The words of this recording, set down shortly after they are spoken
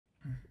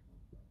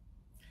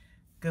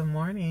Good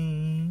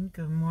morning.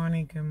 Good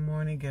morning. Good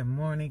morning. Good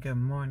morning. Good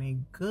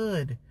morning.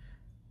 Good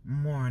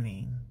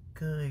morning.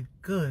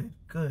 Good.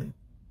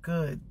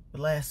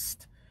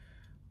 Blessed,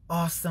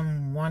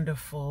 awesome,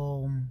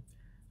 wonderful,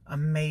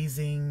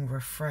 amazing,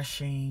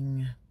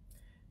 refreshing,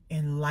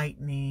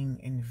 enlightening,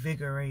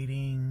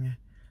 invigorating,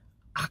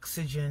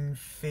 oxygen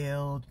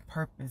filled,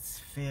 purpose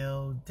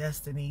filled,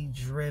 destiny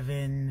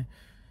driven,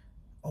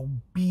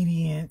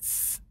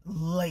 obedience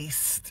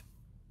laced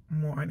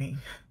morning.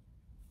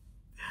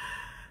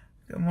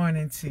 Good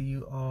morning to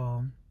you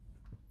all.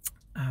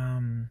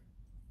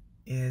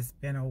 It's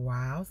been a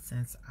while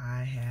since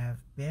I have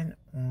been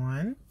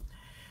on,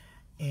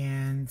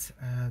 and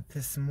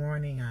this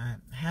morning I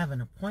have an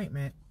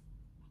appointment,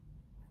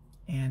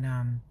 and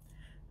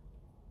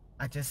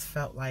I just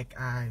felt like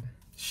I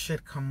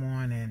should come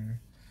on and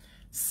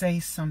say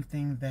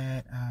something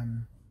that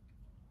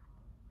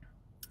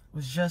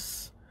was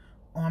just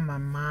on my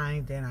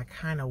mind, and I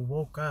kind of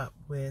woke up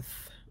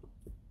with,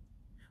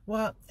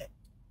 well,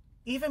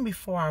 even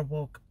before I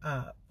woke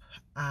up,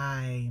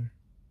 I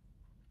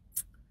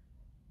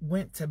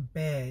went to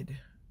bed,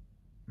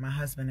 my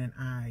husband and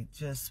I,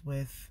 just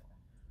with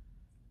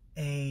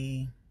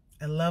a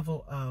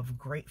level of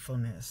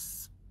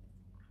gratefulness,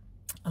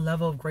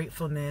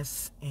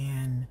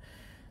 and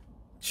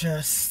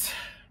just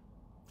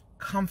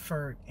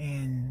comfort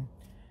and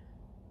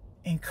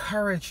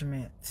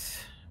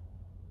encouragement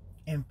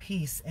and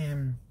peace.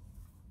 And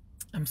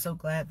I'm so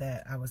glad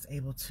that I was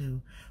able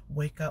to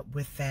wake up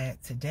with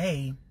that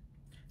today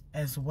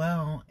as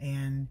well.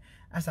 And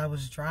as I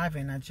was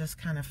driving, I just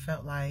kind of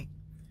felt like,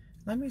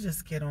 let me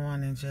just get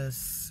on and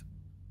just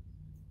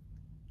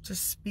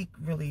speak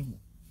really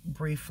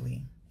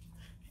briefly.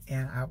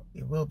 And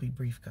it will be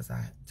brief because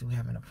I do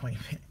have an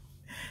appointment.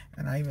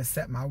 And I even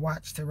set my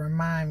watch to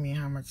remind me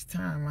how much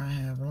time I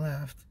have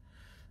left,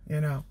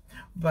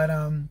 But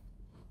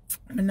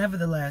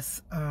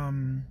nevertheless,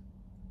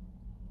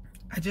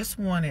 I just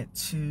wanted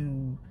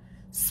to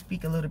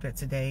speak a little bit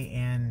today.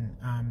 And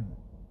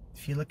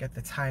if you look at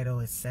the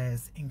title, it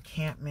says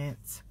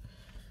Encampment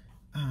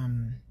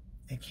and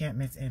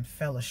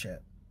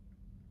Fellowship.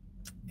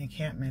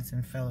 Encampments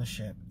and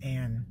Fellowship.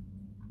 And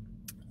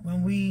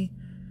when we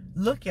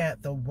look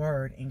at the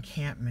word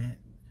encampment,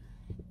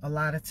 a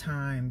lot of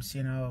times,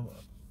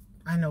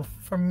 I know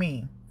for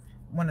me,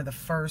 one of the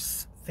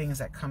first things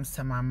that comes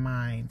to my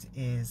mind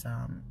is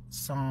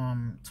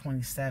Psalm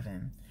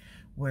 27,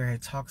 where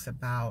it talks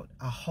about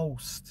a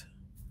host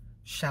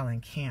shall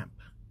encamp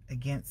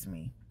against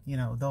me.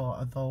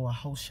 Though a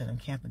host shall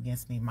encamp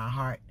against me, my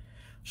heart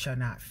shall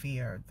not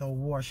fear. Though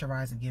war shall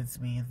rise against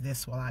me, in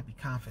this will I be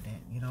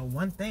confident.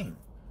 One thing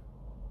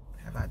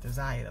have I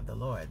desired of the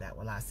Lord, that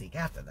will I seek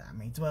after, that I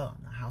may dwell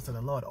in the house of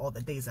the Lord all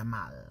the days of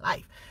my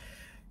life.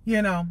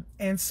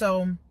 And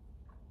so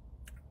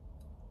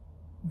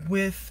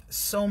with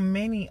so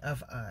many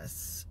of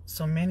us,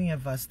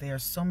 there are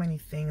so many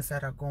things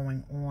that are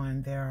going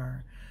on.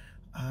 There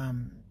are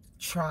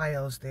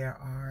trials, there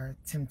are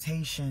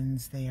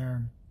temptations,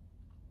 there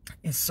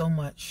is so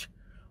much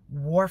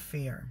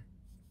warfare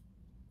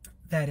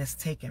that is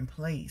taking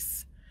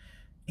place.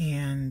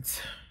 And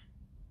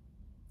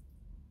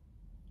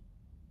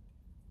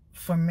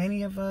for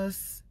many of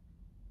us,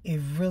 it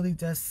really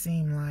does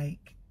seem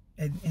like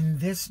in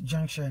this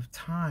juncture of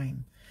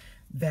time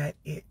that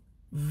it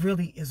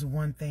really is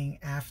one thing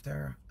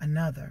after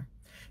another.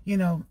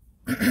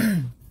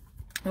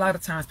 A lot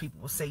of times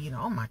people will say,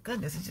 oh my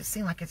goodness, it just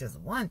seems like it's just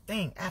one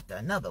thing after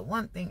another,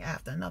 one thing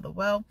after another.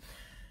 Well,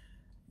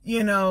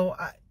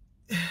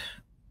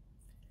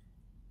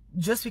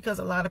 just because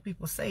a lot of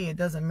people say it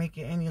doesn't make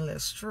it any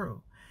less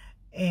true.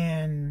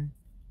 And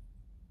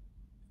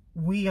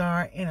we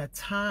are in a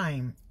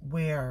time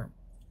where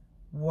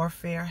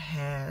warfare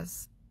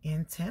has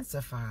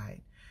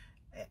intensified.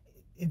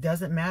 It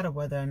doesn't matter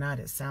whether or not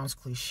it sounds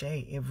cliche.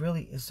 It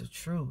really is the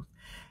truth.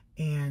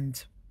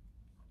 And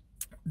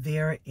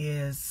there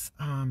is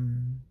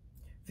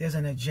there's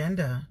an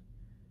agenda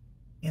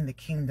in the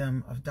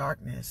kingdom of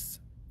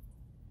darkness.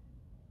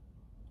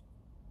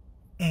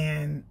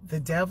 And the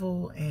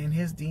devil and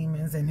his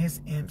demons and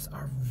his imps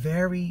are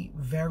very,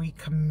 very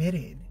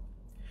committed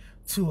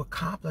to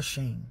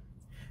accomplishing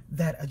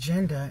that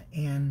agenda.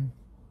 And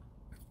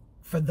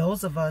for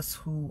those of us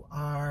who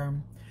are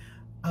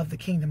of the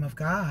kingdom of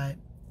God,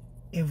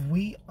 if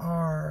we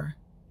are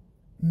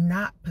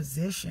not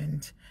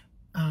positioned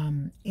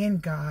in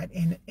God,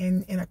 in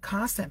a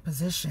constant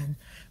position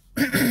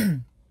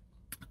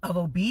of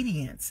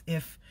obedience,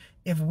 if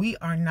we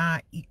are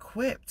not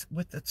equipped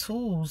with the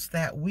tools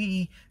that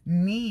we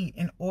need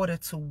in order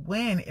to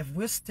win, if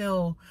we're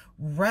still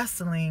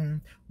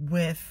wrestling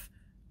with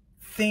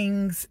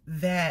things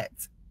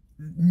that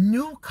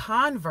new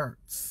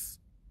converts,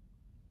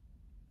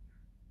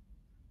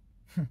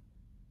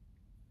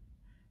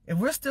 if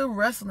we're still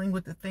wrestling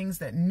with the things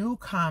that new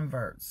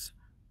converts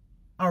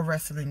are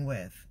wrestling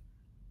with,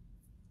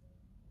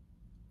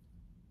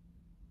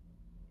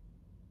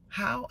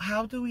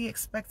 how do we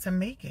expect to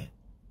make it?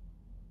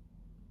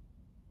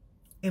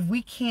 If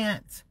we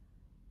can't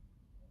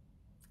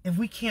if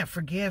we can't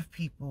forgive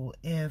people,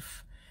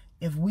 if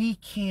we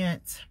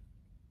can't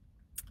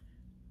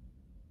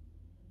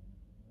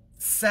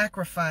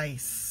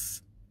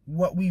sacrifice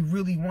what we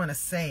really want to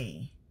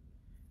say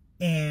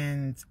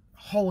and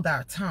hold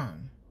our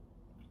tongue,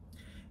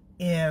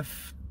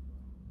 if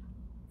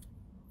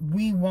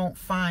we won't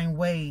find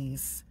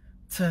ways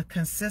to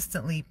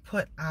consistently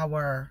put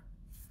our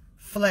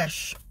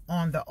flesh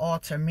on the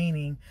altar,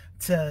 meaning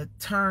to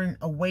turn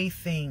away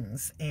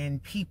things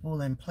and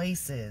people and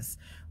places.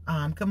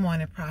 Good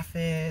morning,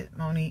 Prophet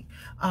Monique.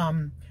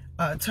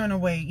 Turn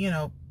away, you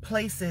know,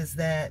 places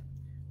that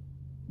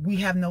we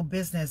have no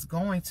business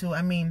going to.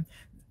 I mean,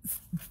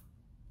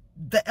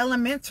 the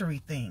elementary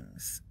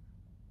things.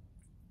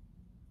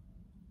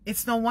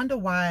 It's no wonder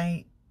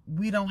why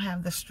we don't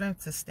have the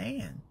strength to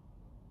stand.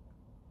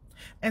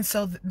 And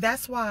so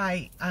that's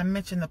why I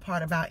mentioned the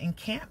part about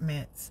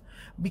encampments,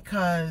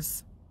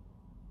 because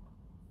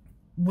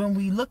when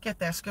we look at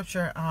that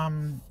scripture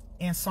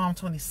in Psalm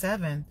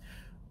 27,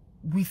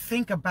 we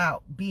think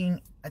about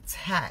being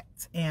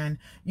attacked. And,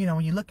 you know,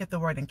 when you look at the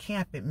word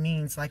encamp, it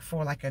means like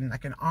for like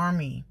an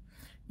army,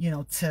 you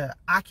know, to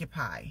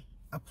occupy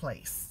a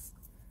place.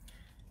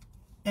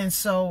 And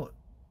so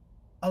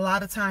a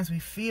lot of times we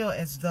feel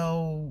as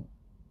though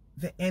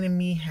the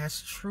enemy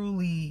has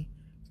truly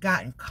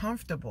gotten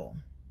comfortable.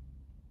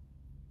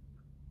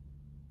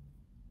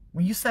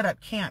 When you set up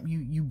camp,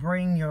 you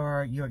bring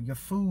your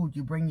food,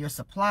 you bring your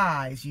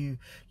supplies, you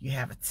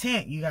have a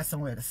tent, you got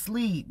somewhere to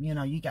sleep, you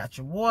know, you got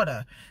your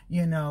water,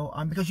 you know,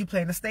 because you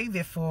plan to stay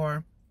there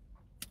for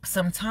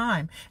some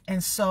time.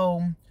 And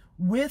so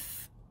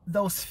with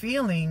those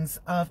feelings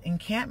of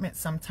encampment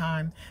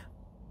sometime,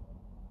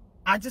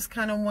 I just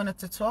kind of wanted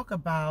to talk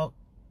about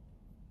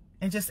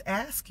and just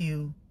ask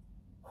you,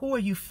 who are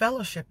you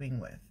fellowshipping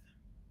with?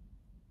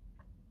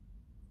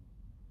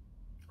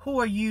 Who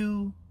are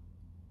you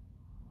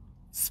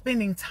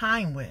spending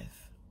time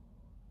with?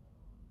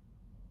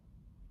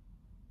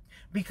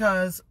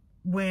 Because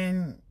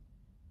when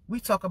we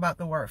talk about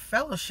the word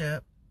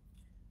fellowship,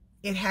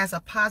 it has a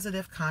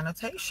positive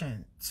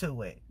connotation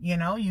to it. You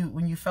know,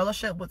 when you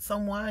fellowship with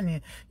someone,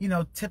 and, you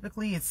know,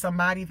 typically it's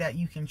somebody that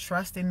you can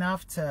trust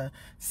enough to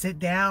sit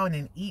down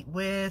and eat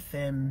with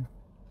and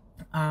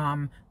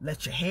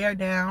let your hair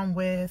down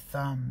with.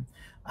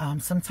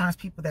 Sometimes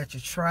people that you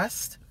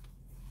trust,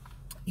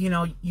 you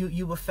know,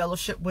 you will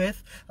fellowship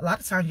with. A lot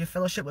of times you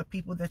fellowship with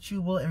people that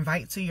you will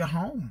invite to your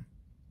home.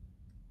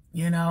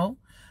 You know,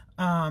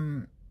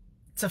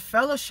 to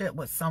fellowship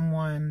with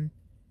someone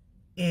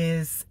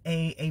is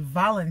a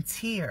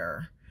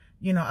volunteer,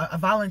 you know, a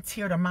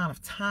volunteered amount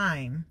of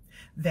time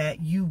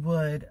that you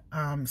would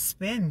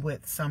spend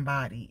with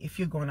somebody if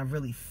you're going to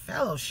really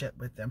fellowship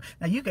with them.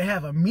 Now, you can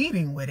have a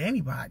meeting with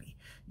anybody,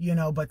 you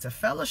know, but to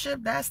fellowship,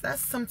 that's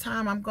some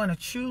time I'm going to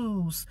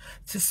choose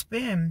to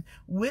spend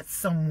with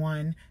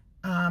someone.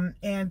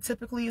 And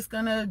typically it's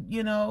going to,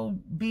 you know,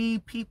 be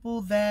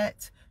people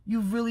that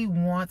you really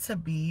want to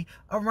be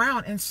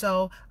around. And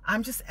so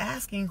I'm just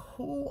asking,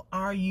 who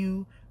are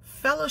you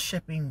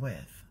fellowshipping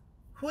with?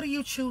 Who do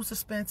you choose to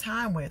spend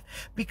time with?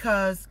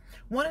 Because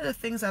one of the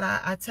things that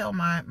I tell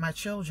my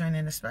children,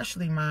 and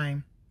especially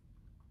my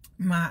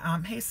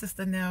hey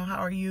sister Nell, how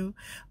are you?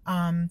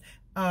 I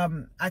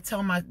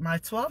tell my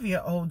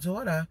 12-year-old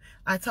daughter,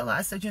 I tell her,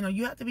 I said, you know,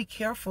 you have to be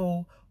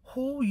careful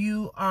who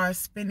you are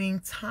spending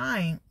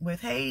time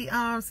with. Hey,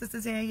 Sister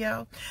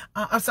Danielle,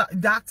 I'm sorry,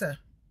 Dr.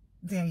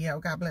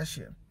 Danielle, God bless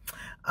you.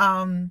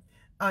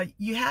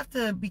 You have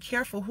to be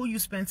careful who you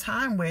spend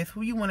time with,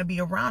 who you want to be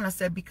around. I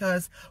said,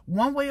 because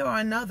one way or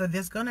another,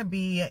 there's going to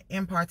be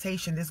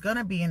impartation. There's going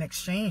to be an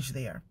exchange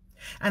there.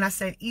 And I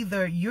said,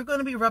 either you're going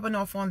to be rubbing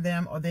off on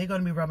them or they're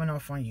going to be rubbing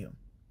off on you.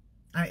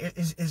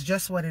 It's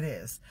just what it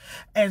is.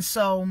 And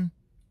so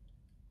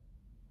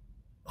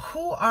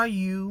who are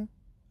you?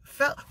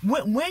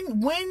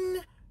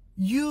 When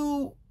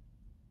you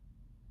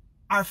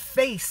are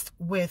faced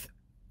with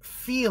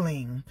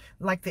feeling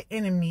like the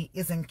enemy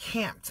is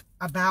encamped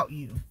about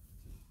you,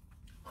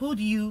 who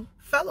do you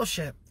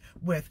fellowship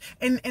with?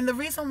 And the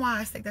reason why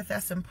I think that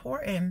that's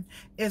important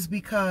is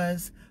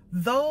because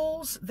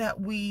those that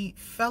we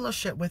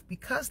fellowship with,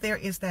 because there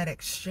is that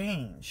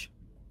exchange,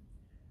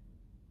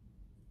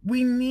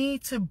 we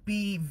need to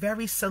be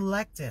very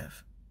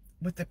selective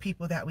with the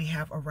people that we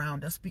have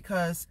around us.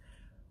 Because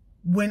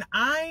when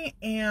I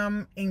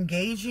am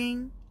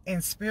engaging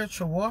in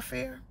spiritual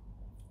warfare,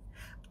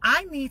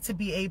 I need to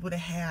be able to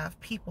have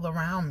people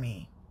around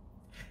me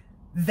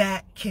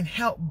that can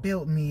help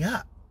build me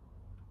up.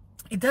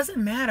 It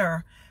doesn't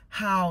matter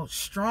how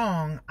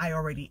strong I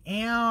already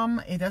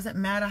am. It doesn't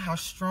matter how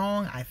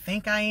strong I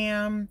think I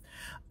am.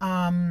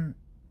 And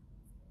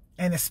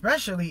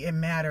especially it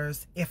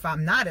matters if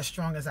I'm not as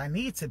strong as I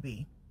need to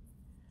be.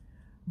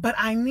 But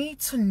I need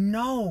to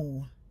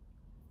know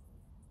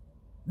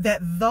that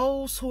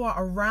those who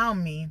are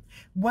around me,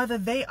 whether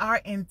they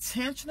are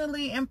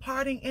intentionally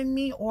imparting in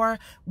me or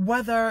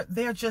whether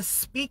they're just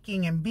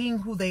speaking and being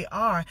who they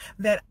are,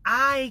 that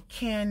I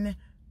can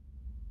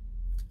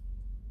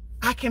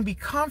be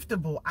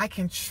comfortable, I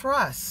can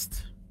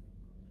trust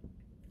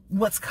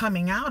what's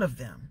coming out of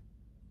them.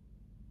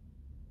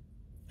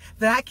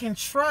 That I can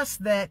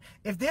trust that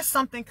if there's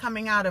something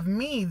coming out of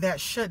me that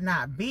should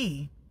not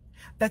be,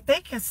 that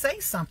they can say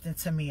something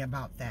to me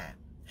about that.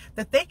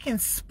 That they can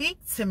speak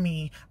to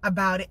me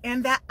about it,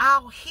 and that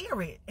I'll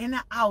hear it and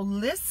that I'll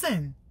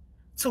listen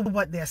to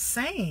what they're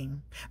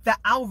saying, that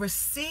I'll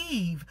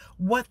receive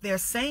what they're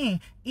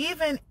saying,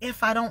 even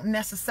if I don't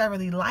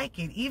necessarily like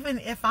it, even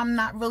if I'm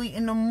not really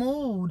in the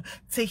mood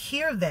to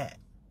hear that.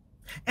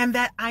 And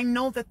that I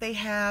know that they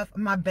have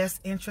my best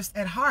interest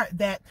at heart,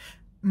 that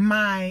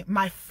my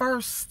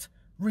first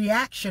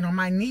reaction or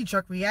my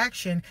knee-jerk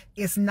reaction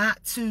is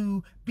not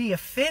to be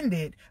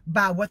offended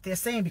by what they're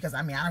saying, because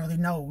I mean, I don't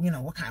really know,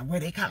 where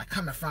they kind of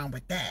coming from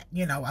with that,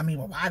 I mean,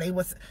 well, why they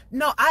was,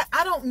 no,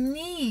 I don't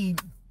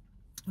need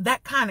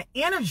that kind of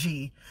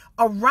energy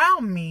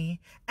around me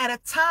at a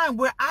time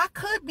where I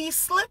could be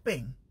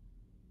slipping.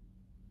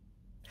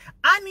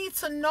 I need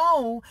to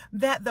know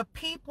that the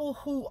people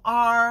who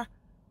are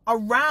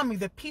around me,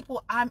 the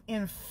people I'm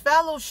in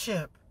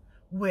fellowship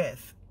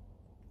with,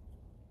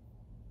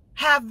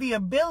 have the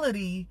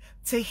ability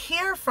to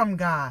hear from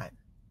God,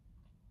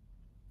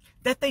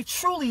 that they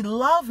truly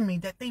love me,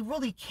 that they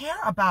really care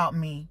about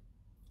me,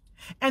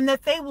 and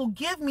that they will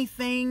give me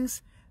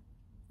things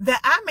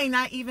that I may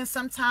not even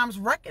sometimes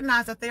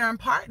recognize that they're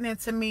imparting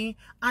into me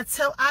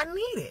until I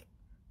need it.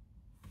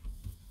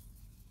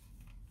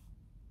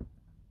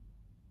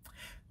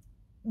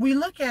 We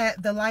look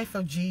at the life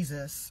of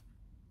Jesus,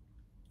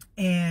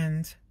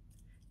 and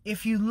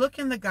if you look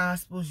in the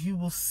Gospels, you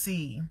will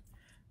see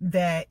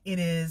that it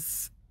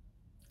is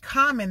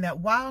common that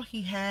while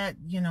he had,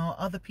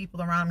 other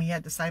people around him, he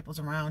had disciples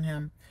around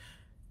him,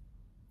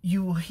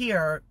 you will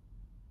hear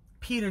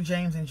Peter,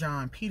 James, and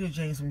John, Peter,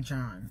 James, and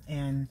John.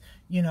 And,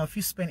 if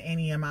you spend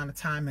any amount of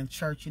time in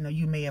church,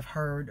 you may have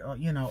heard,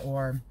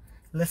 or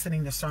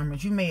listening to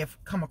sermons, you may have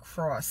come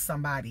across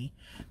somebody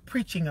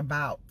preaching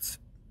about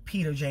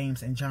Peter,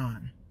 James, and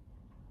John,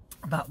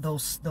 about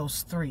those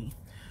three,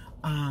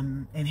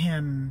 and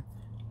him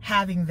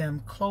having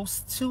them close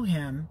to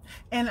him.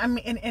 And I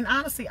mean, and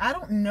honestly, I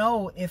don't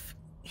know if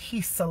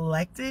he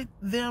selected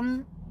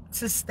them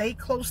to stay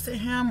close to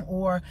him,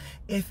 or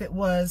if it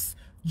was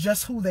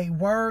just who they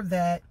were,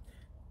 that,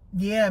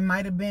 yeah, it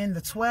might have been the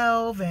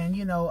 12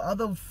 and,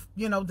 other,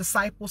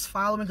 disciples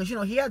following, because,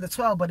 he had the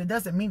 12, but it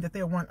doesn't mean that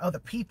there weren't other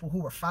people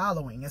who were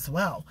following as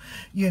well,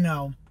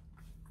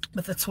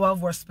 but the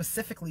 12 were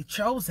specifically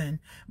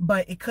chosen.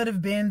 But it could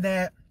have been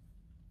that,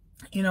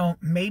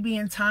 maybe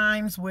in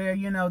times where,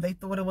 they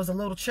thought it was a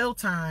little chill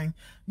time,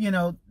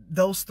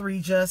 those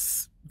three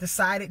just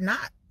decided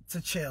not to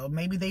chill.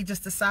 Maybe they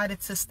just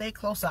decided to stay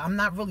closer. I'm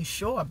not really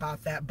sure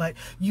about that, but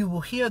you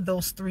will hear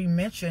those three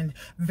mentioned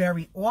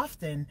very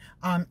often,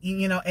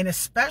 and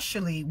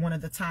especially one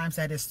of the times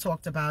that is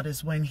talked about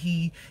is when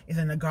he is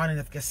in the Garden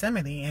of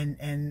Gethsemane,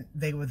 and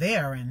they were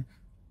there, and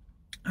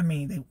I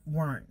mean, they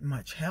weren't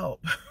much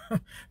help,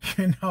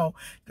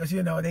 because,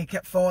 they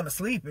kept falling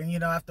asleep.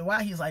 And, after a while,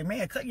 he's like,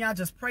 man, couldn't y'all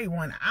just pray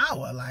 1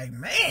 hour? Like,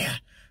 man,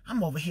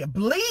 I'm over here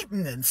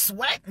bleeding and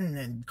sweating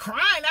and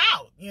crying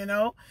out,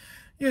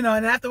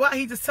 and after a while,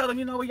 he just tell them,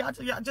 well, y'all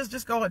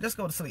just go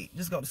to sleep.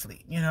 Just go to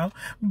sleep,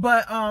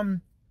 But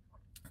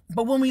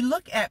when we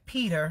look at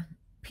Peter,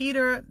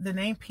 the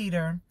name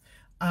Peter,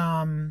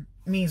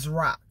 means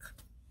rock.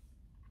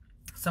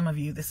 Some of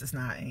you, this is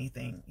not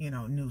anything,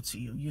 new to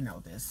you. You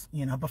know this,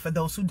 but for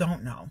those who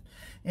don't know,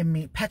 it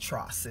means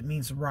Petros. It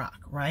means rock,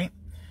 right?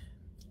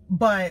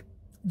 But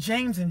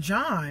James and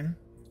John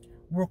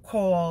were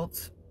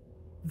called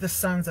the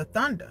sons of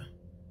thunder.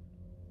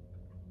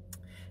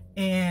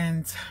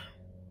 And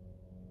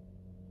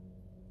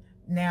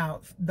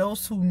now,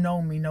 those who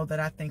know me know that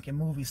I think in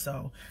movies,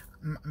 so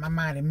my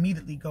mind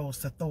immediately goes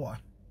to Thor,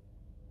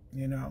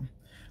 and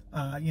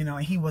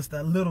he was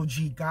the little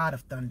g god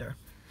of thunder.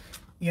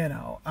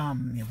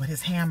 With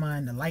his hammer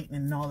and the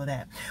lightning and all of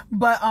that.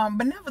 But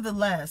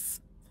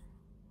nevertheless,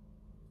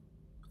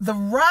 the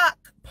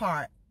rock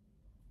part,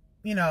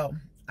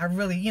 I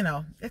really,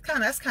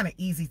 that's kind of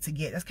easy to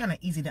get. That's kind of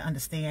easy to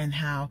understand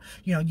how,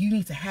 you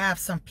need to have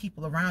some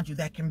people around you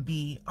that can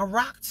be a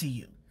rock to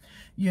you,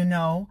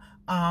 to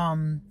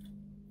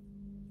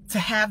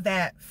have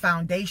that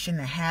foundation,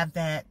 to have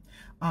that,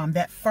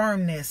 that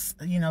firmness,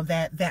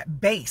 that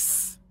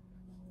base,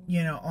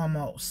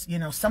 almost,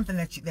 something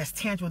that's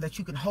tangible, that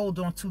you can hold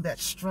on to,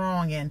 that's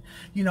strong. And,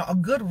 a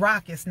good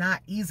rock is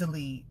not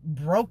easily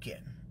broken.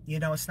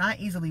 It's not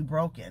easily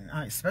broken,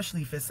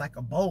 especially if it's like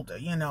a boulder,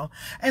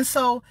 And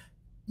so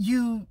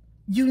you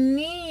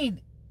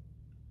need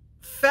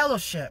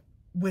fellowship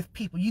with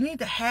people. You need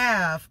to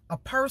have a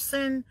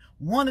person,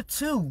 one or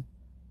two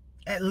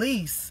at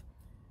least,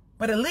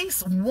 but at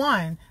least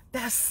one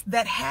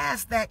that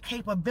has that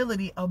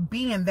capability of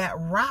being that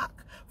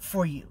rock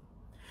for you.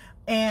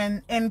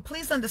 And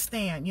please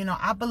understand,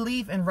 I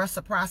believe in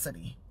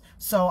reciprocity.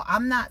 So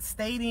I'm not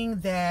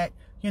stating that,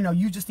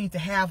 you just need to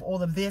have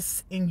all of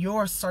this in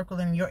your circle,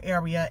 in your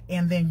area,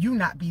 and then you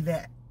not be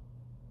that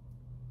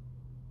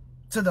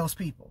to those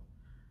people.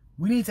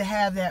 We need to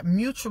have that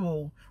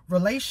mutual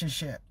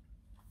relationship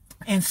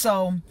And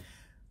so,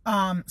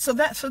 so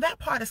that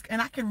part is,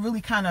 and I could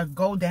really kind of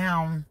go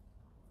down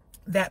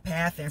that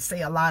path and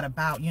say a lot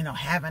about, you know,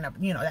 having a,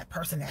 you know, that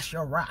person that's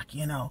your rock,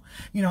 you know,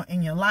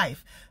 in your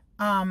life.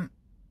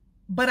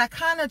 But I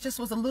kind of just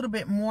was a little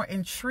bit more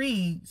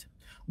intrigued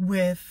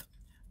with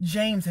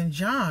James and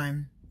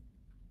John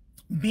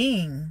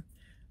being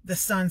the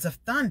sons of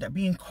thunder,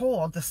 being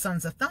called the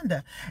sons of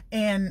thunder.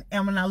 And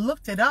when I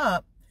looked it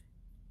up,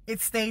 it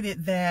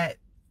stated that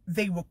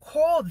they were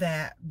called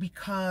that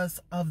because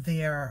of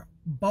their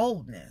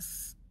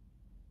boldness.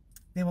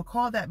 They were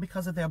called that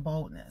because of their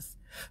boldness.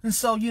 And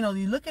so, you know,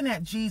 you're looking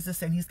at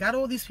Jesus and he's got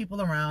all these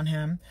people around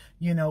him.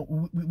 You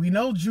know, we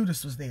know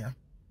Judas was there.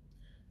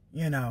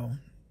 You know,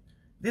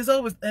 there's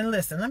always, and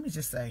listen, let me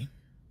just say,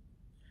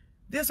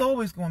 there's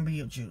always going to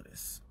be a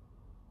Judas.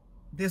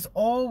 There's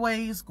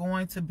always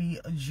going to be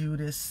a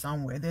Judas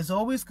somewhere. There's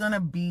always going to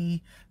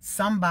be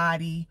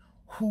somebody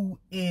who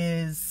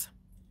is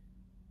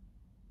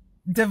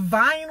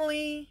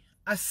divinely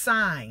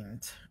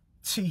assigned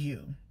to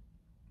you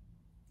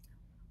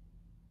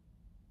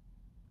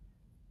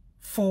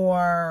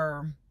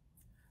for,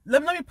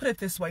 let me put it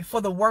this way, for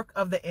the work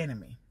of the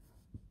enemy.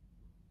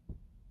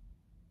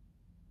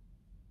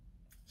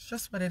 It's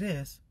just what it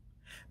is.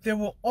 There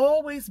will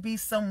always be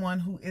someone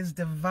who is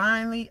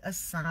divinely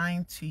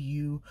assigned to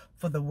you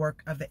for the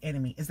work of the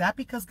enemy. Is that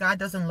because God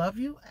doesn't love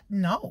you?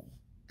 No,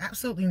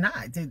 absolutely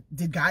not.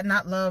 Did God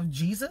not love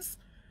Jesus?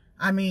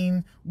 I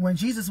mean, when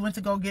Jesus went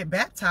to go get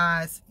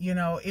baptized, you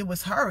know, it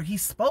was heard. He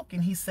spoke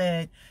and he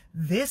said,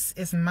 "This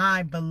is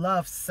my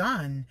beloved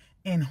son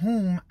in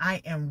whom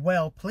I am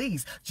well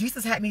pleased."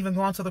 Jesus hadn't even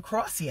gone to the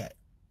cross yet.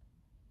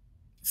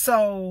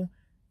 So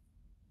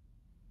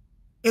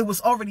it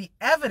was already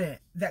evident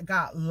that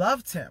God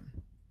loved him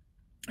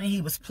and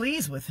he was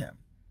pleased with him.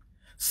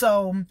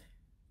 So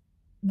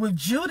with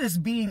Judas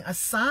being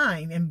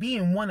assigned and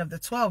being one of the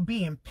 12,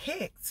 being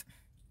picked,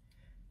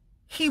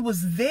 he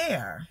was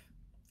there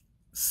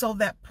so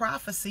that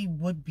prophecy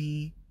would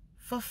be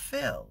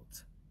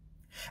fulfilled.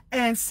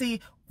 And see,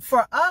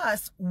 for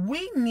us,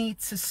 we need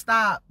to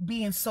stop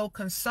being so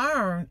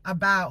concerned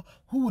about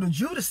who the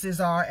Judases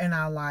are in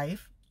our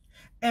life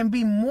and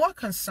be more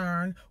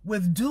concerned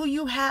with, do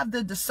you have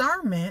the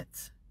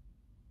discernment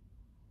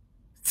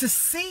to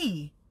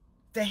see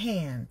the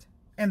hand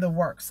and the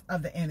works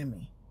of the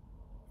enemy?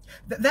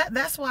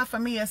 That's why for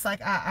me, it's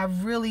like I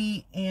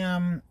really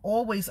am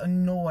always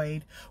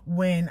annoyed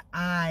when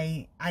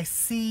I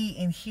see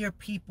and hear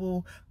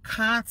people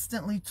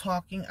constantly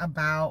talking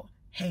about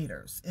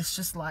haters. It's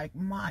just like,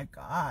 my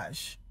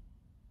gosh,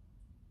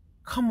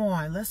 come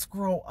on, let's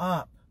grow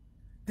up.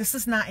 This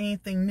is not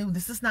anything new.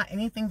 This is not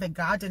anything that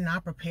God did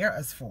not prepare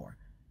us for.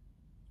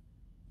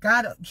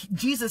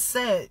 Jesus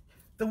said,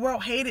 the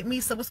world hated me,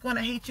 so it's going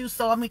to hate you.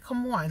 So, I mean,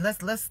 come on,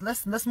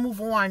 let's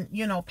move on,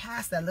 you know,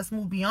 past that. Let's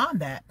move beyond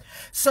that.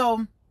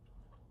 So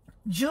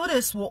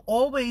Judas will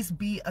always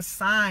be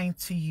assigned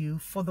to you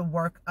for the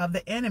work of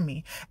the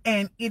enemy.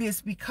 And it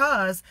is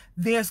because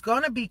there's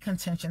going to be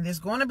contention. There's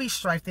going to be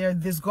strife.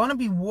 There's going to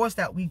be wars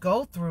that we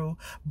go through,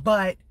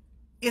 but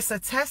it's a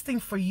testing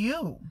for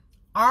you.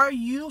 Are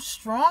you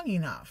strong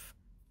enough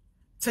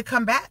to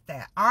combat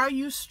that? Are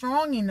you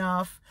strong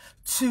enough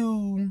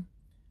to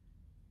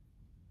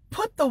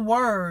put the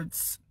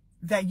words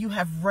that you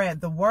have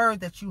read, the word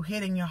that you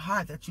hid in your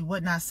heart, that you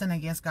would not sin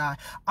against God?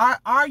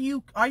 Are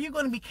you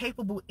going to be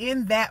capable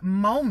in that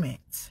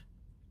moment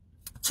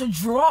to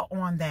draw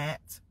on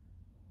that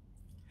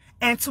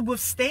and to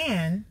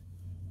withstand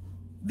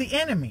the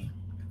enemy,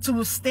 to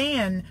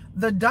withstand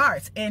the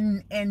darts,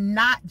 and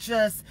not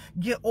just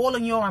get all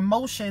in your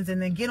emotions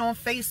and then get on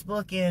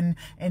Facebook and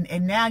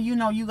now, you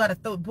know, you got to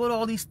put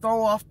all these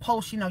throw off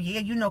posts, you know, yeah,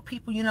 you know,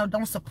 people, you know,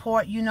 don't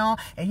support, you know,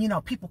 and, you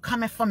know, people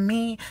coming for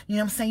me, you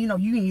know what I'm saying? You know,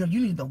 you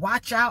need to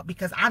watch out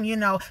because I'm, you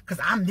know, because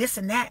I'm this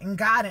and that and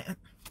God. And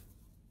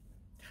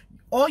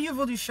all you're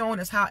really showing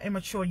is how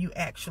immature you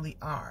actually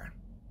are.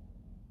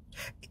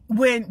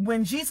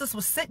 When Jesus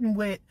was sitting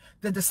with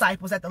the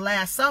disciples at the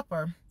Last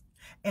Supper,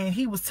 and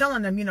he was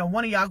telling them, you know,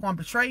 one of y'all going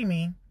to betray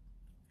me.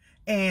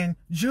 And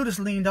Judas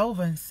leaned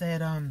over and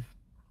said,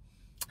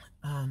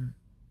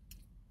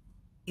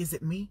 is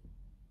it me?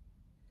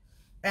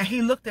 And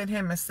he looked at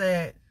him and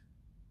said,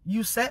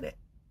 you said it.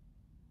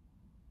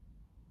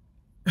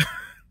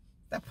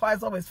 That part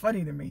is always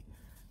funny to me.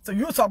 So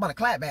you were talking about a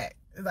clapback.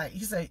 It's like,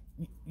 he said,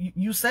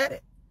 you said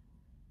it.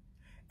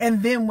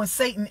 And then when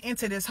Satan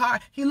entered his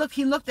heart, he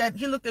looked at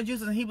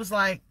Judas and he was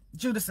like,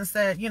 Judas, and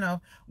said, you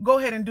know, go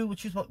ahead and do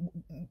what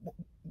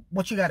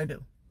you got to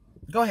do.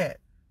 Go ahead.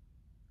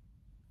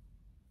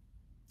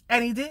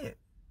 And he did.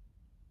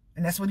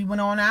 And that's when he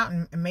went on out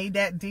and made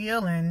that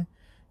deal. And,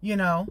 you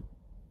know,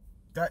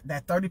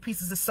 that 30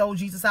 pieces of sold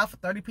Jesus out for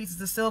 30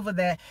 pieces of silver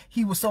that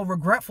he was so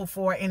regretful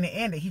for in the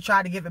end that he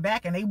tried to give it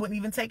back and they wouldn't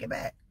even take it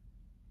back.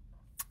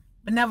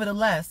 But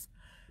nevertheless,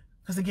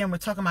 because again, we're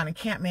talking about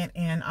encampment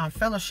and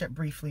fellowship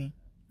briefly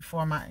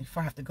before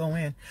I have to go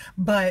in.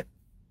 But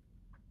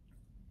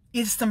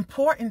it's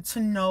important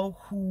to know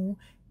who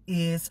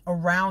is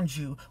around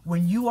you.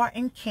 When you are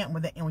encamped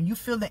with it, and when you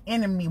feel the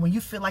enemy, when you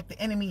feel like the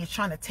enemy is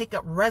trying to take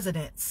up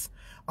residence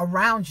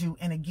around you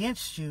and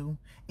against you,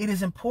 it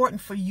is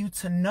important for you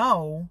to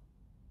know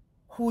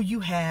who you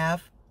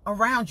have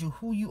around you,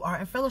 who you are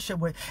in fellowship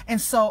with.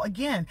 And so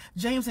again,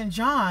 James and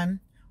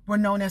John were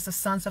known as the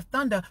sons of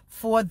thunder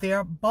for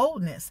their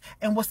boldness.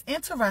 And what's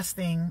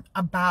interesting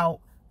about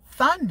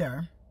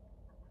thunder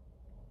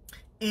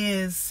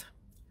is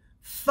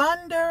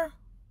thunder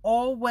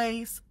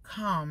always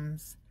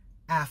comes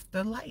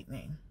after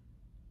lightning.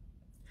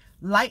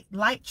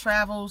 Light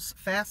travels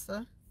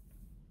faster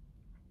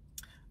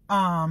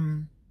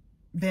than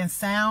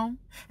sound.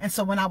 And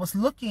so when I was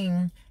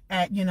looking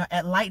at,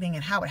 at lightning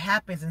and how it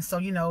happens, and so,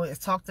 it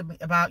talked to me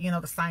about,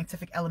 the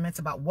scientific elements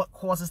about what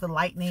causes the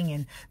lightning,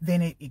 and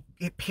then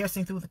it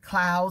piercing through the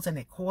clouds, and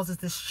it causes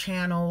this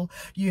channel,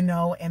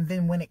 and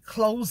then when it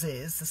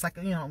closes, it's like,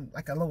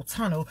 like a little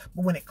tunnel,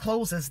 but when it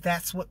closes,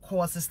 that's what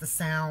causes the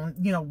sound,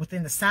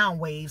 within the sound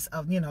waves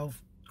of,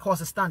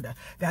 causes thunder.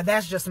 Now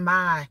that's just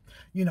my,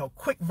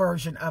 quick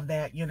version of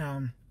that.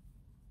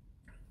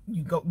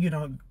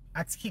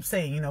 I keep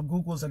saying,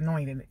 Google's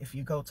anointed if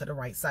you go to the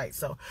right site.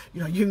 So,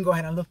 you can go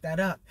ahead and look that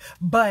up.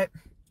 But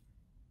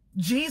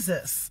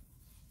Jesus,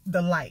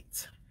 the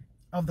light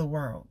of the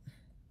world,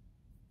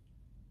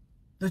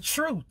 the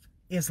truth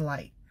is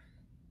light.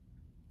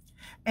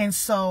 And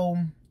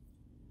so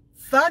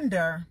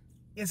thunder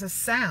is a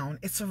sound.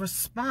 It's a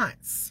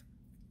response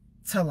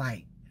to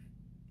light.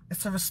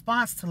 It's a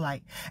response to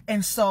light.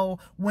 And so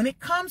when it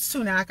comes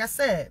to, now, like I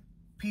said,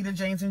 Peter,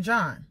 James, and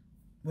John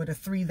were the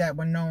three that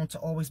were known to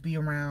always be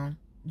around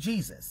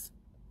Jesus,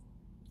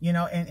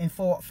 and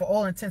for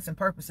all intents and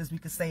purposes, we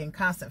could say in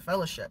constant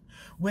fellowship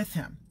with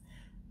him.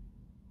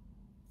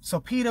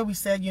 So Peter, we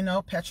said,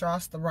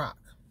 Petros, the rock.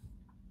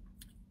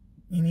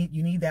 You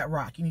need that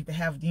rock. You need to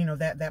have,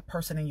 that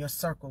person in your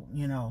circle,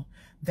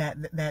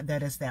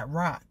 that is that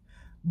rock.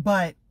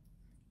 But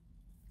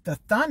the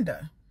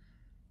thunder,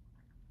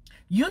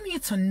 you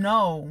need to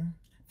know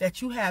that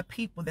you have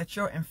people that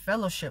you're in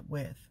fellowship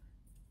with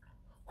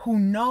who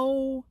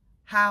know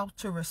how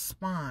to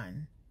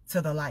respond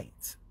to the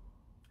light.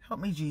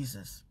 Help me,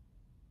 Jesus.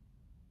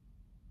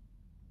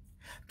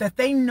 That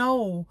they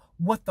know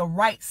what the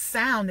right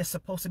sound is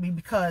supposed to be,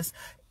 because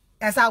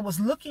as I was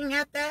looking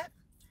at that,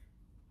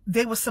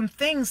 there were some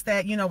things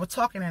that, we're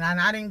talking, and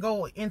I didn't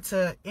go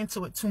into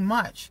it too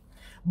much,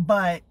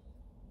 but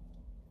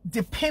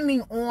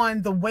depending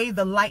on the way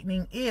the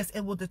lightning is,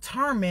 it will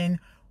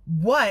determine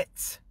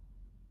what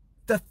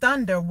the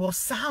thunder will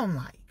sound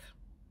like.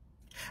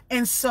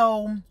 And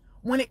so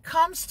when it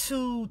comes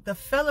to the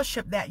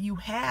fellowship that you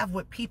have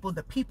with people,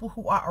 the people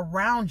who are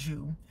around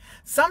you,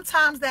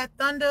 sometimes that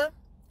thunder,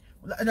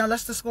 now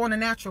let's just go in the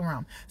natural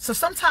realm. So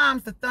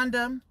sometimes the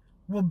thunder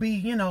will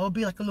be, it'll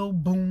be like a little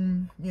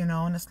boom,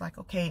 and it's like,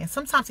 okay. And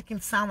sometimes it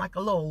can sound like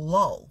a little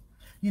lull,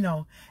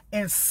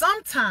 and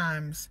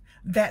sometimes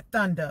that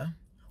thunder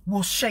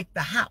will shake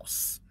the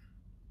house.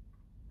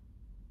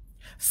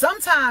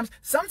 Sometimes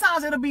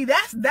it'll be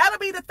that'll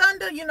be the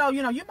thunder, you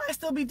might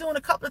still be doing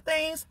a couple of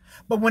things,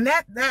 but when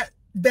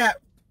that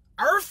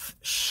earth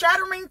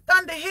shattering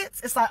thunder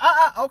hits, it's like,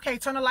 okay,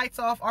 turn the lights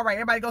off. All right,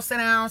 everybody go sit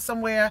down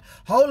somewhere.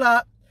 Hold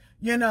up.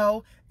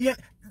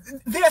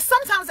 There's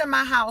sometimes in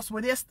my house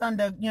where there's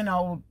thunder,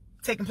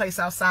 taking place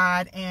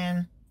outside,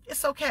 and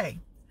it's okay.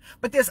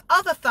 But there's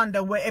other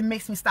thunder where it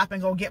makes me stop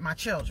and go get my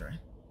children,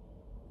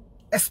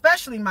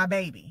 especially my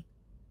baby.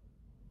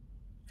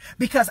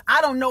 Because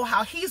I don't know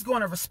how he's going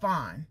to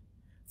respond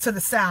to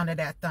the sound of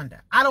that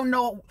thunder. I don't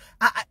know.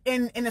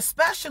 And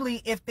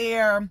especially if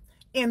they're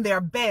in their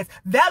beds,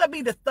 that'll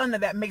be the thunder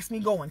that makes me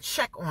go and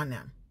check on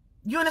them.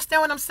 You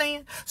understand what I'm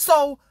saying?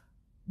 So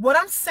what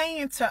I'm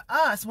saying to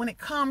us when it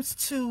comes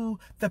to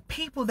the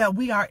people that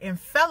we are in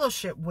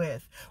fellowship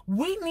with,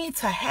 we need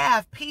to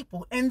have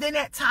people, and then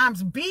at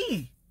times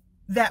be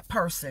that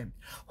person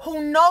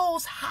who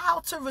knows how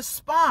to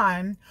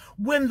respond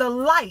when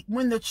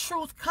the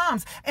truth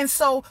comes. And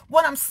so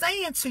what I'm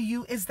saying to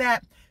you is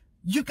that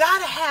you got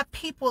to have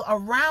people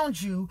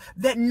around you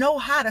that know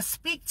how to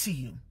speak to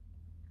you,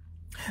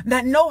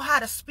 that know how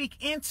to speak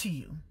into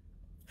you,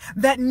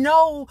 that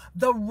know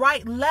the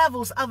right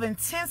levels of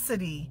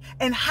intensity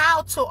and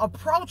how to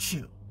approach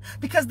you.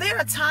 Because there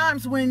are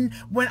times when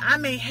I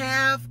may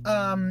have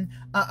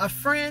a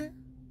friend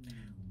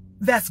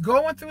that's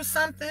going through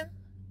something,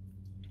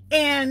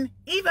 and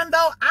even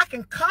though I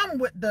can come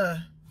with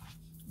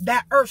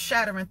that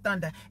earth-shattering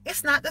thunder,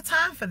 it's not the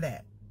time for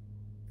that.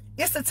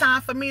 It's the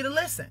time for me to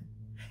listen.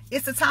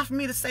 It's the time for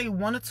me to say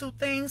one or two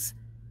things,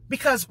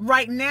 because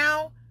right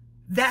now,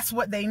 that's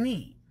what they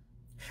need.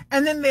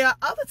 And then there are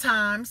other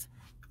times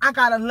I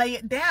got to lay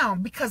it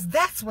down because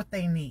that's what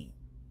they need.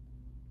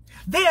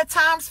 There are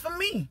times for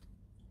me,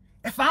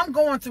 if I'm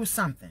going through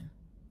something,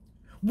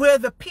 where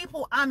the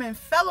people I'm in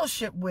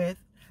fellowship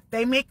with,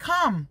 they may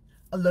come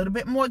a little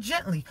bit more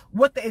gently.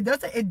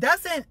 It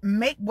doesn't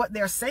make what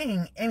they're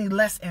saying any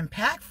less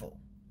impactful,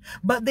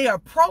 but their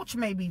approach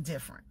may be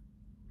different.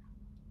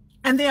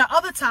 And there are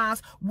other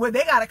times where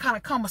they got to kind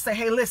of come and say,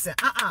 hey, listen,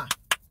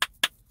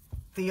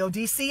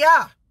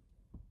 Theodicea.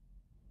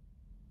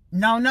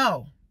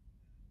 No,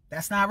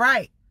 that's not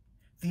right.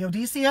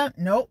 Theodicea,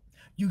 nope.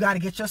 You got to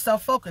get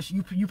yourself focused.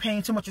 You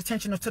paying too much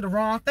attention to the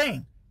wrong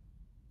thing.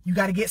 You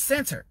got to get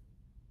centered.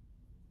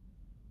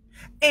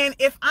 And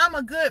if I'm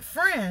a good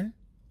friend,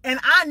 and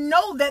I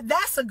know that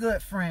that's a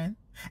good friend,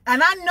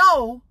 and I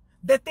know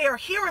that they're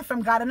hearing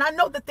from God, and I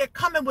know that they're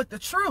coming with the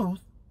truth,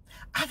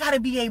 I got to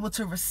be able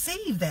to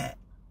receive that.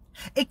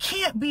 It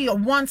can't be a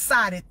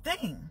one-sided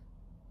thing.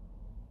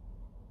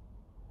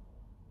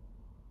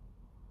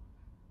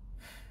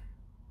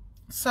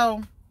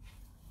 So,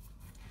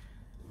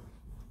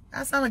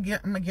 as I'm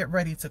gonna get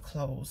ready to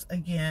close,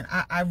 again,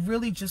 I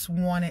really just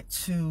wanted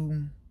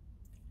to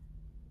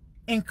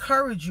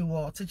encourage you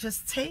all to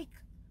just take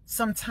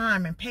some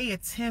time and pay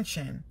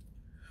attention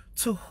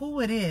to who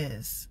it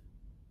is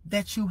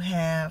that you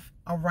have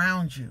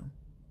around you.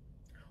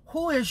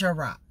 Who is your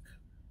rock?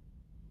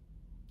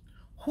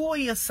 Who are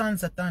your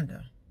sons of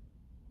thunder?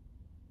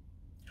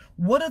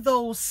 What are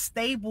those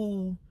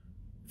stable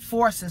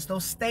forces,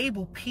 those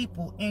stable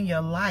people in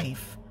your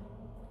life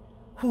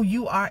who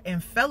you are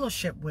in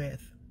fellowship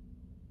with,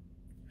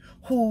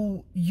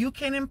 who you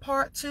can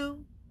impart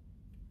to,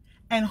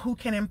 and who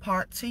can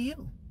impart to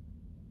you?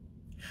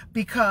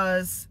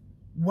 Because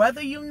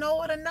whether you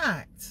know it or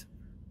not,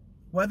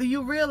 whether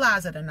you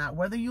realize it or not,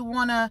 whether you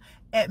want to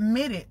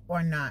admit it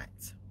or not,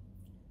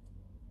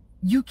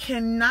 you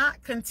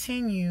cannot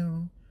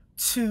continue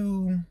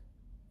to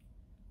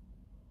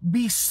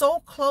be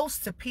so close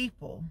to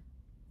people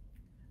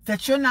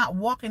that you're not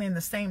walking in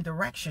the same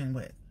direction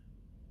with.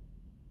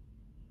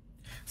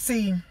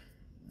 See,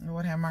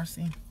 Lord have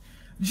mercy.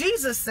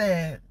 Jesus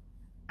said,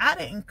 I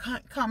didn't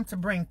come to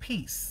bring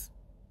peace,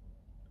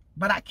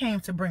 but I came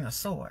to bring a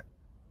sword.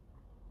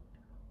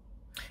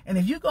 And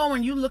if you go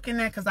and you looking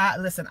at, because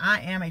I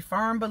am a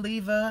firm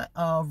believer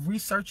of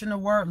researching the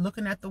word,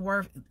 looking at the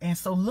word, and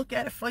so look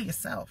at it for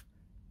yourself.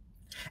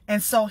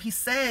 And so he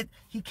said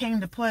he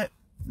came to put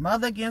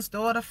mother against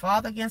daughter,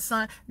 father against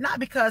son, not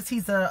because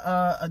he's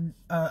a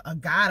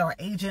god or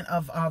agent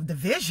of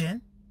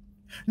division.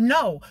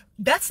 No,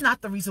 that's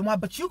not the reason why,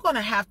 but you're going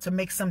to have to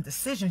make some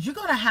decisions. You're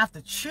going to have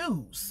to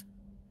choose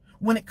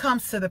when it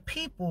comes to the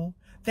people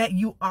that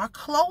you are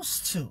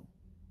close to.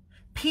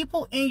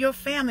 People in your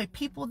family,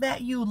 people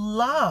that you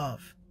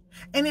love.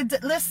 And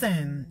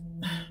listen,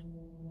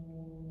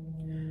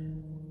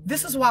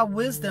 this is why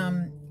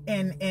wisdom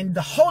and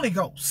the Holy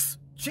Ghost,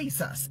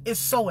 Jesus, is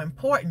so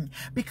important,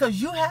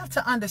 because you have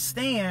to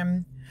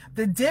understand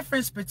the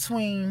difference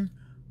between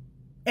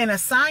an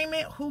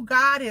assignment, who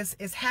God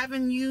is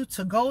having you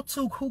to go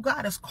to, who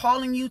God is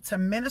calling you to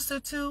minister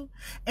to,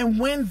 and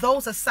when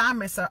those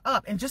assignments are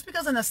up. And just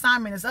because an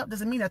assignment is up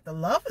doesn't mean that the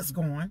love is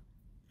gone.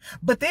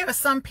 But there are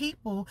some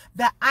people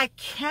that I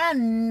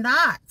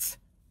cannot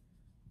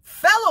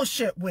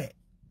fellowship with.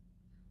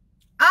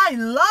 I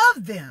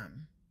love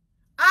them.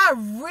 I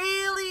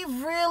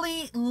really,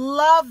 really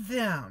love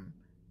them.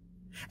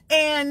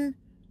 And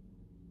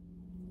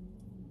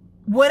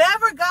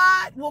whatever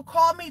God will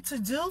call me to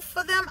do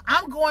for them,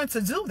 I'm going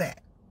to do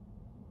that.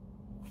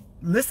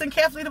 Listen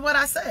carefully to what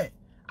I said.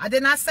 I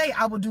did not say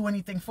I will do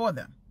anything for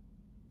them.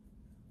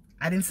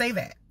 I didn't say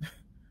that.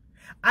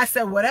 I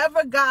said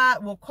whatever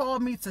God will call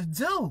me to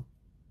do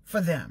for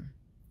them,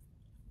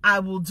 I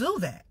will do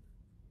that.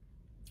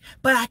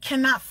 But I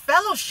cannot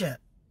fellowship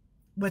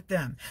with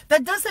them.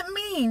 That doesn't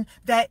mean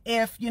that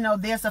if,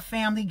 there's a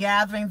family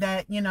gathering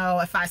that,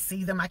 if I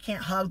see them, I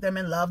can't hug them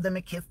and love them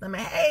and kiss them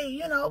and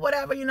hey,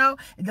 whatever,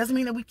 it doesn't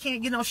mean that we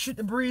can't, shoot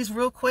the breeze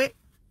real quick.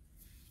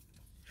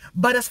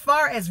 But as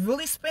far as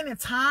really spending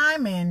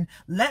time and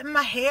letting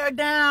my hair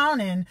down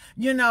and,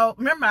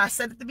 remember I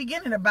said at the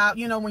beginning about,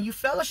 when you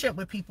fellowship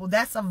with people,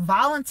 that's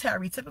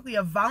typically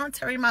a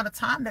voluntary amount of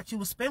time that you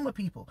will spend with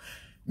people.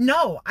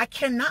 No, I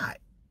cannot.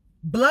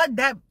 Blood,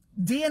 that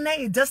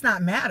DNA, it does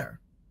not matter.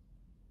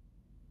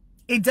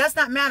 It does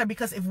not matter,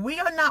 because if we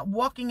are not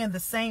walking in the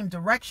same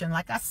direction,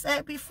 like I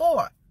said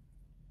before,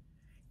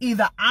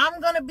 either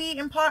I'm going to be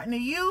imparting to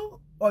you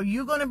or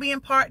you're going to be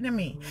imparting to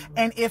me.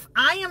 And if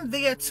I am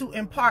there to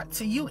impart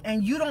to you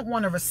and you don't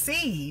want to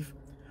receive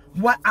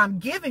what I'm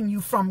giving you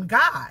from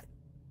God,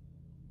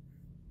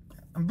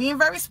 I'm being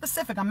very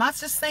specific. I'm not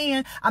just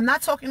saying, I'm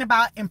not talking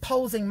about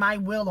imposing my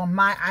will on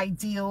my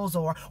ideals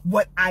or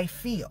what I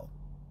feel.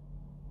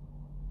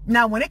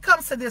 Now, when it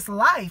comes to this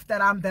life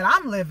that I'm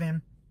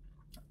living,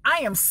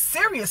 I am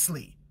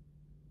seriously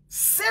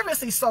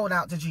sold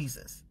out to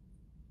Jesus.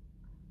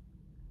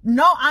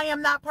 No, I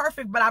am not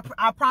perfect, but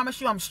I promise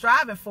you I'm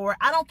striving for it.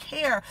 I don't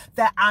care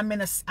that I'm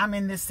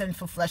in this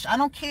sinful flesh. I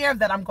don't care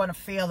that I'm going to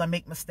fail and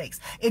make mistakes.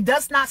 It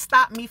does not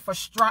stop me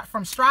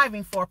from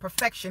striving for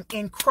perfection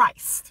in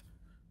Christ.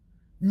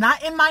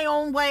 Not in my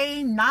own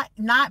way,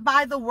 not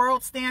by the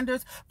world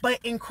standards, but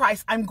in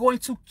Christ. I'm going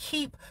to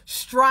keep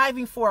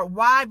striving for it.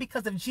 Why?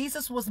 Because if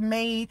Jesus was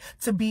made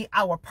to be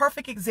our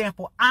perfect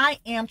example, I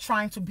am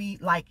trying to be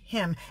like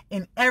him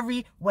in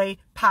every way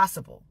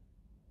possible.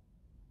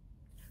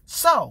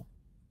 So,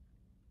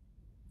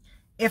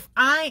 if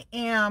I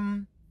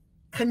am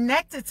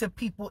connected to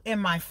people in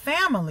my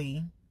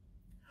family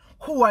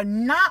who are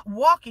not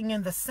walking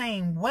in the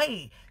same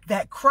way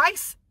that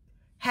Christ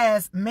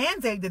has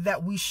mandated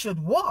that we should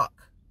walk,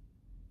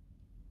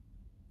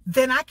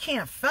 then I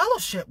can't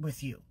fellowship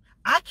with you.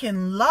 I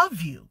can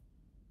love you.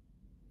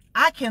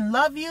 I can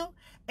love you,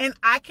 and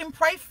I can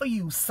pray for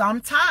you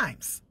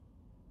sometimes.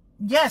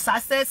 Yes, I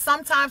said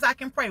sometimes I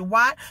can pray.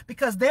 Why?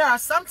 Because there are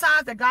some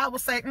times that God will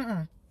say,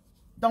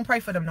 don't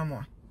pray for them no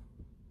more.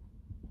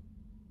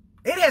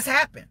 It has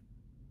happened.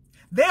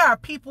 There are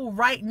people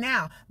right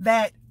now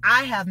that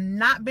I have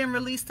not been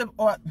released to,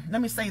 or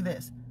let me say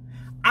this.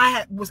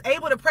 I was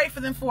able to pray for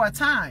them for a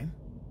time,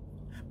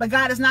 but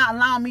God is not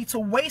allowing me to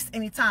waste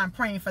any time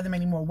praying for them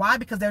anymore. Why?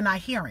 Because they're not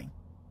hearing.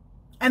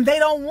 And they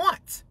don't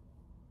want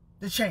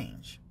the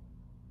change.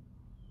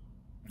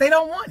 They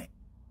don't want it.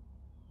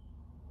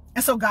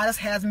 And so God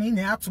has me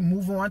now to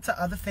move on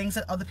to other things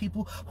and other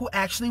people who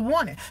actually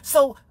want it.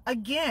 So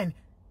again,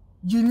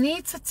 you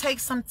need to take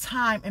some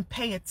time and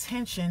pay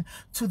attention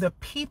to the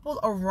people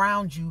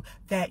around you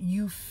that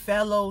you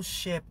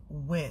fellowship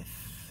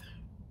with.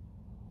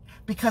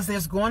 Because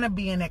there's going to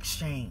be an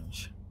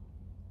exchange.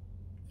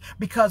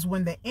 Because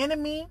when the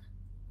enemy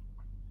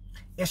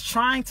is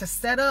trying to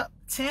set up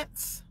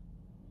tents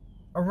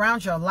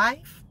around your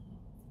life,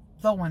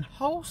 though an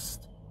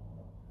host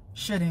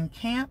should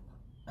encamp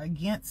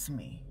against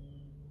me,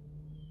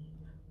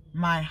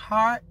 my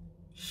heart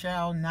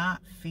shall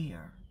not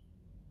fear.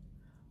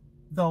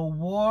 Though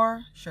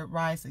war should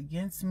rise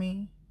against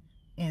me,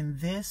 in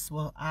this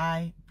will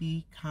I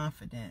be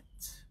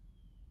confident.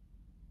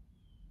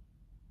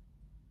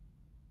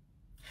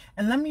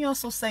 And let me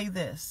also say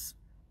this,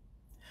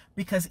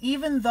 because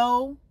even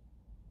though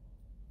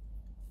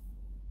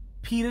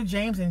Peter,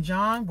 James, and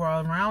John were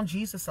around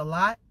Jesus a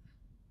lot,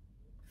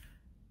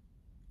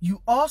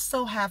 you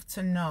also have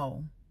to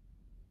know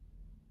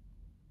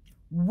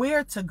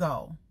where to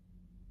go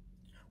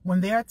when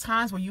there are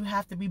times where you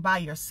have to be by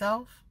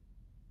yourself.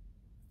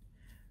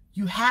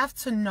 You have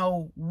to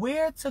know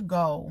where to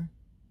go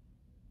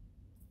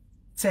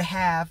to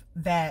have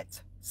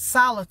that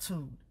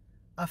solitude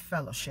of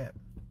fellowship.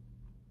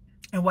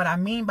 And what I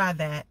mean by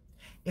that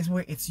is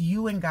where it's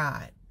you and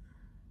God.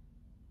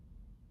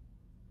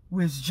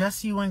 Where it's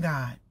just you and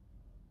God.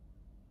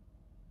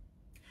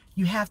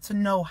 You have to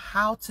know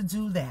how to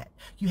do that.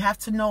 You have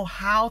to know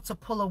how to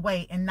pull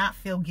away and not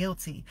feel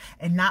guilty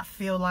and not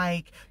feel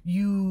like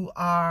you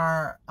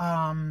are,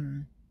 I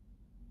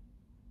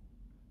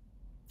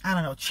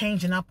don't know,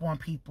 changing up on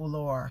people,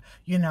 or,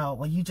 you know,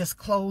 when you just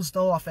closed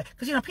off.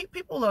 Because, you know,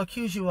 people will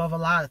accuse you of a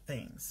lot of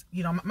things.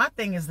 You know, my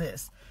thing is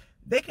this.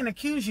 They can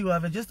accuse you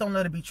of it, just don't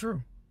let it be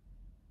true.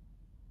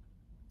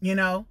 You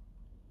know?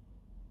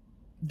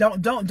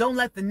 Don't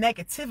let the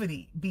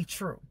negativity be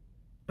true.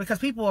 Because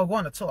people are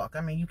going to talk.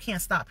 I mean, you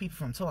can't stop people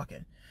from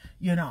talking,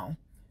 you know.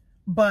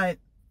 But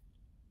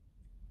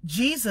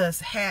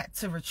Jesus had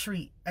to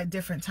retreat at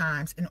different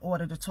times in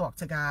order to talk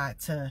to God,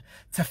 to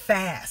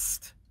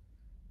fast.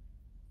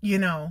 You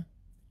know,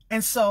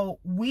 and so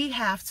we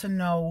have to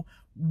know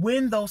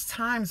when those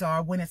times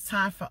are, when it's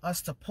time for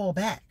us to pull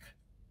back.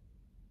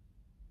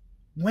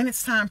 When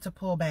it's time to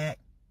pull back,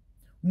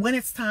 when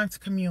it's time to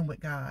commune with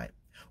God,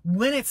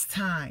 when it's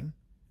time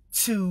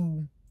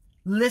to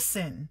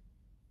listen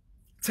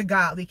to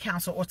godly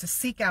counsel or to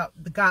seek out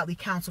the godly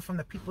counsel from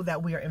the people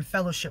that we are in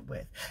fellowship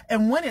with.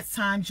 And when it's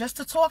time just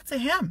to talk to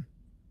him.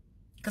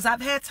 Because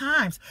I've had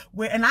times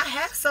where, and I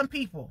have some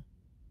people,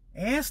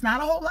 and it's not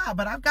a whole lot,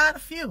 but I've got a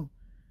few,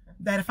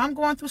 that if I'm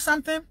going through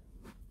something,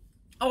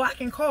 oh, I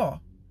can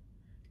call.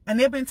 And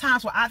there have been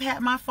times where I've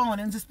had my phone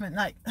and just been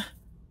like,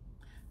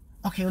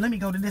 okay, well, let me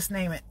go to this,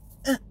 name it.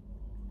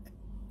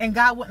 And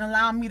God wouldn't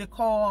allow me to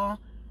call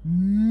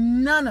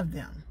none of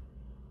them.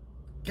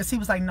 Because he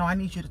was like, no, I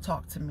need you to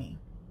talk to me.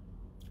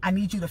 I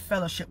need you to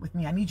fellowship with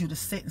me. I need you to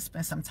sit and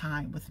spend some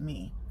time with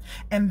me.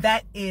 And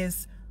that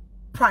is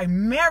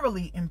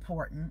primarily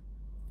important.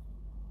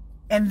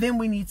 And then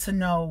we need to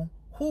know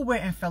who we're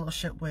in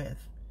fellowship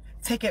with.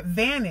 Take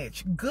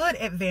advantage, good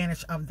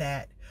advantage of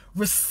that.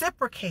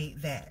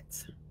 Reciprocate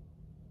that.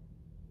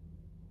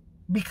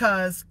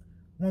 Because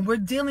when we're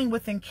dealing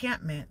with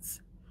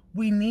encampments,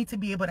 we need to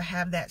be able to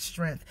have that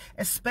strength,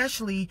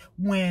 especially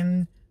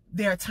when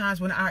there are times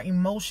when our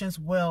emotions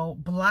will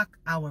block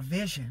our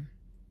vision.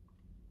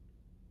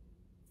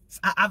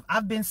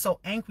 I've been so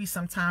angry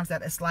sometimes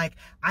that it's like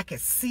I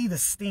could see the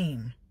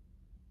steam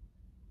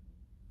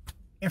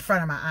in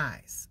front of my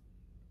eyes.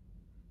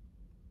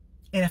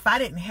 And if I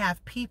didn't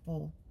have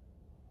people,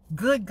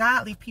 good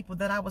godly people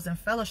that I was in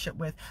fellowship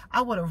with,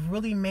 I would have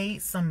really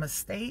made some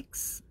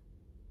mistakes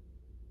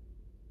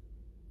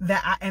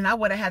and I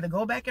would have had to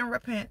go back and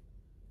repent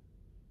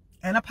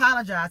and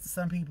apologize to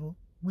some people,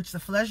 which the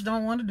flesh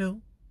don't want to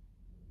do.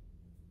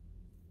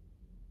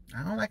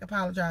 I don't like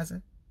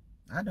apologizing.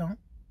 I don't.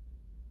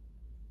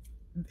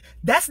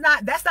 That's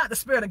not the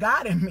Spirit of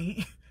God in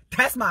me.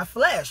 That's my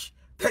flesh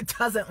that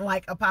doesn't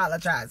like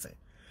apologizing.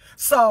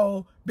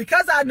 So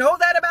because I know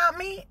that about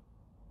me,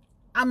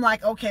 I'm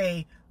like,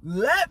 okay,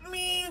 let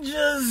me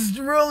just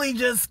really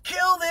just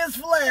kill this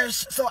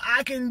flesh so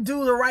I can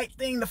do the right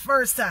thing the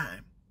first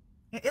time.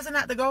 Isn't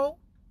that the goal?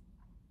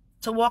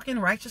 To walk in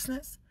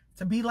righteousness?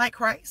 To be like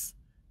Christ?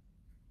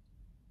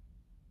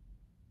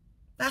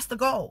 That's the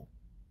goal.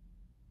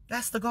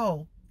 That's the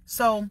goal.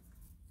 So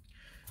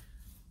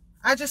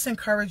I just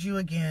encourage you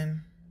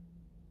again,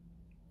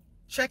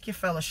 check your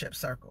fellowship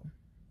circle.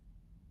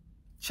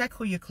 Check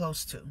who you're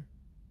close to.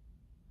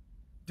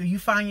 Do you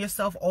find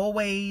yourself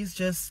always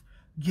just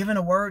giving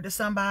a word to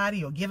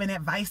somebody or giving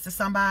advice to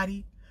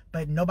somebody,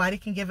 but nobody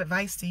can give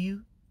advice to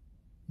you?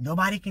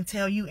 Nobody can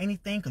tell you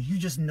anything because you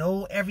just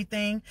know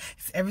everything.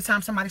 Every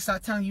time somebody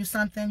starts telling you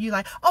something, you're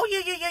like, oh,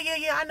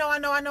 yeah, I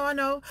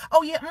know.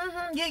 Oh, yeah,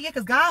 yeah,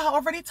 because God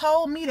already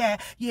told me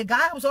that. Yeah,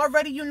 God was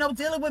already,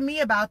 dealing with me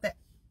about that.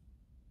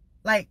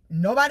 Like,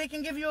 nobody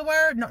can give you a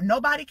word. No,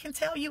 nobody can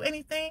tell you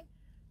anything.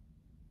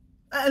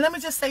 Let me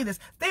just say this.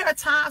 There are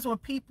times when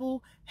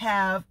people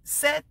have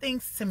said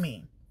things to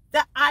me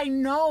that I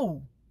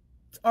know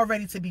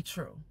already to be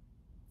true.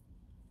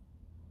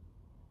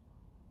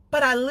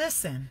 But I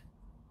listen.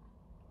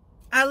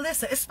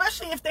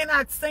 Especially if they're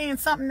not saying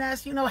something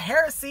that's,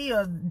 heresy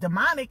or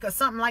demonic or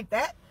something like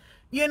that,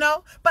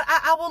 But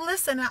I will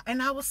listen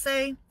and I will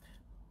say,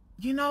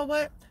 you know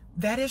what?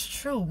 That is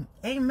true.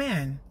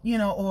 Amen.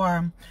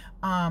 Or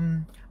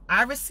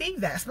I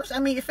receive that.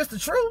 Especially, if it's the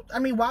truth,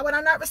 why would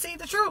I not receive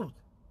the truth?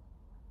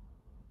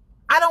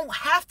 I don't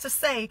have to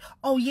say,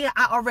 oh, yeah,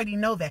 I already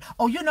know that.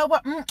 Oh, you know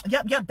what?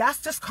 Yep,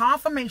 that's just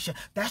confirmation.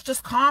 That's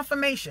just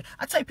confirmation.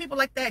 I tell you, people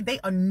like that, they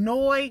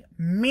annoy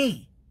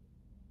me.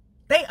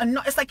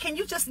 It's like,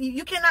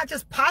 you cannot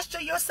just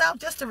posture yourself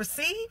just to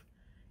receive?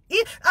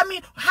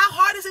 How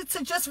hard is it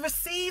to just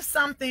receive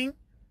something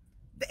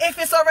if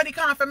it's already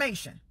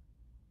confirmation?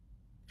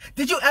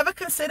 Did you ever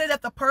consider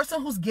that the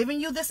person who's giving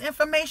you this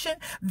information,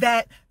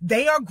 that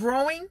they are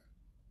growing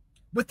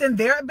within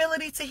their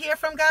ability to hear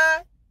from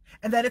God?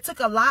 And that it took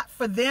a lot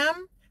for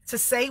them to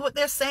say what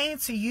they're saying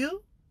to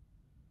you?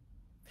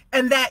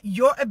 And that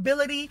your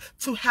ability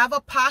to have a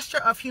posture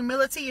of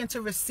humility and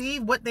to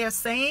receive what they're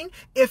saying,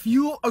 if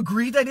you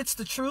agree that it's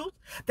the truth,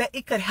 that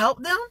it could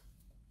help them?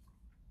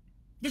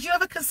 Did you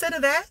ever consider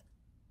that?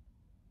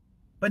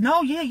 But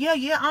no, yeah,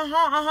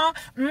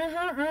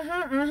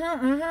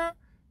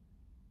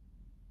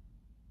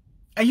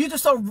 And you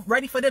just so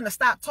ready for them to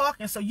stop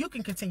talking so you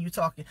can continue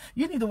talking.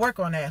 You need to work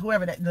on that,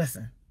 whoever that,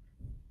 listen.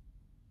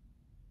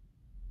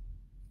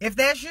 If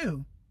that's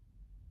you,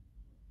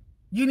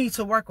 you need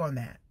to work on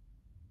that.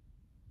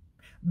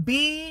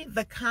 Be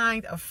the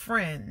kind of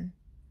friend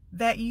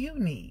that you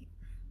need.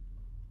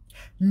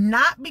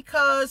 Not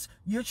because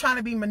you're trying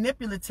to be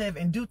manipulative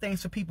and do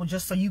things for people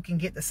just so you can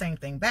get the same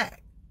thing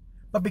back,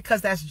 but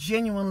because that's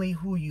genuinely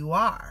who you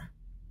are.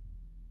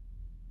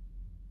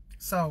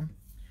 So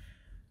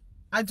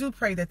I do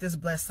pray that this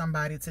blessed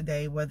somebody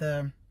today,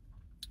 whether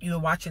you're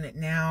watching it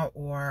now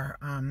or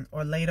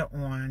later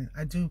on.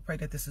 I do pray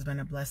that this has been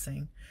a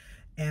blessing,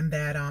 and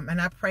that and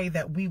I pray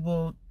that we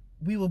will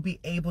be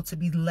able to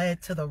be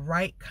led to the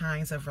right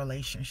kinds of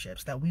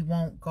relationships, that we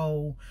won't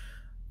go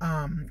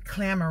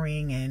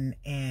clamoring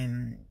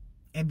and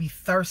be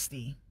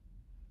thirsty,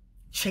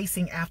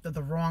 chasing after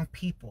the wrong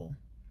people,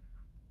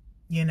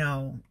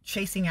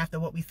 chasing after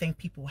what we think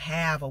people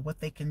have or what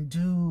they can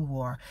do,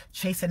 or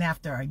chasing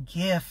after a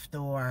gift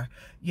or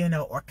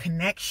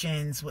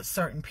connections with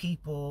certain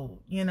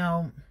people.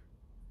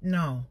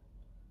 No,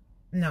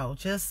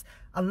 just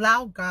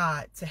allow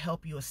God to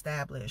help you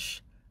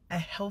establish a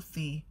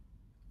healthy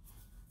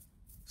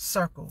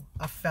circle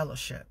of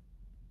fellowship.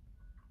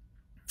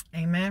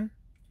 Amen.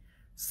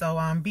 So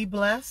be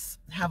blessed.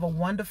 Have a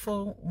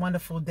wonderful,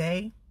 wonderful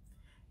day.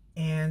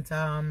 And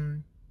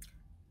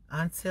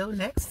until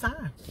next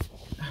time.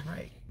 All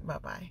right.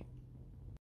 Bye-bye.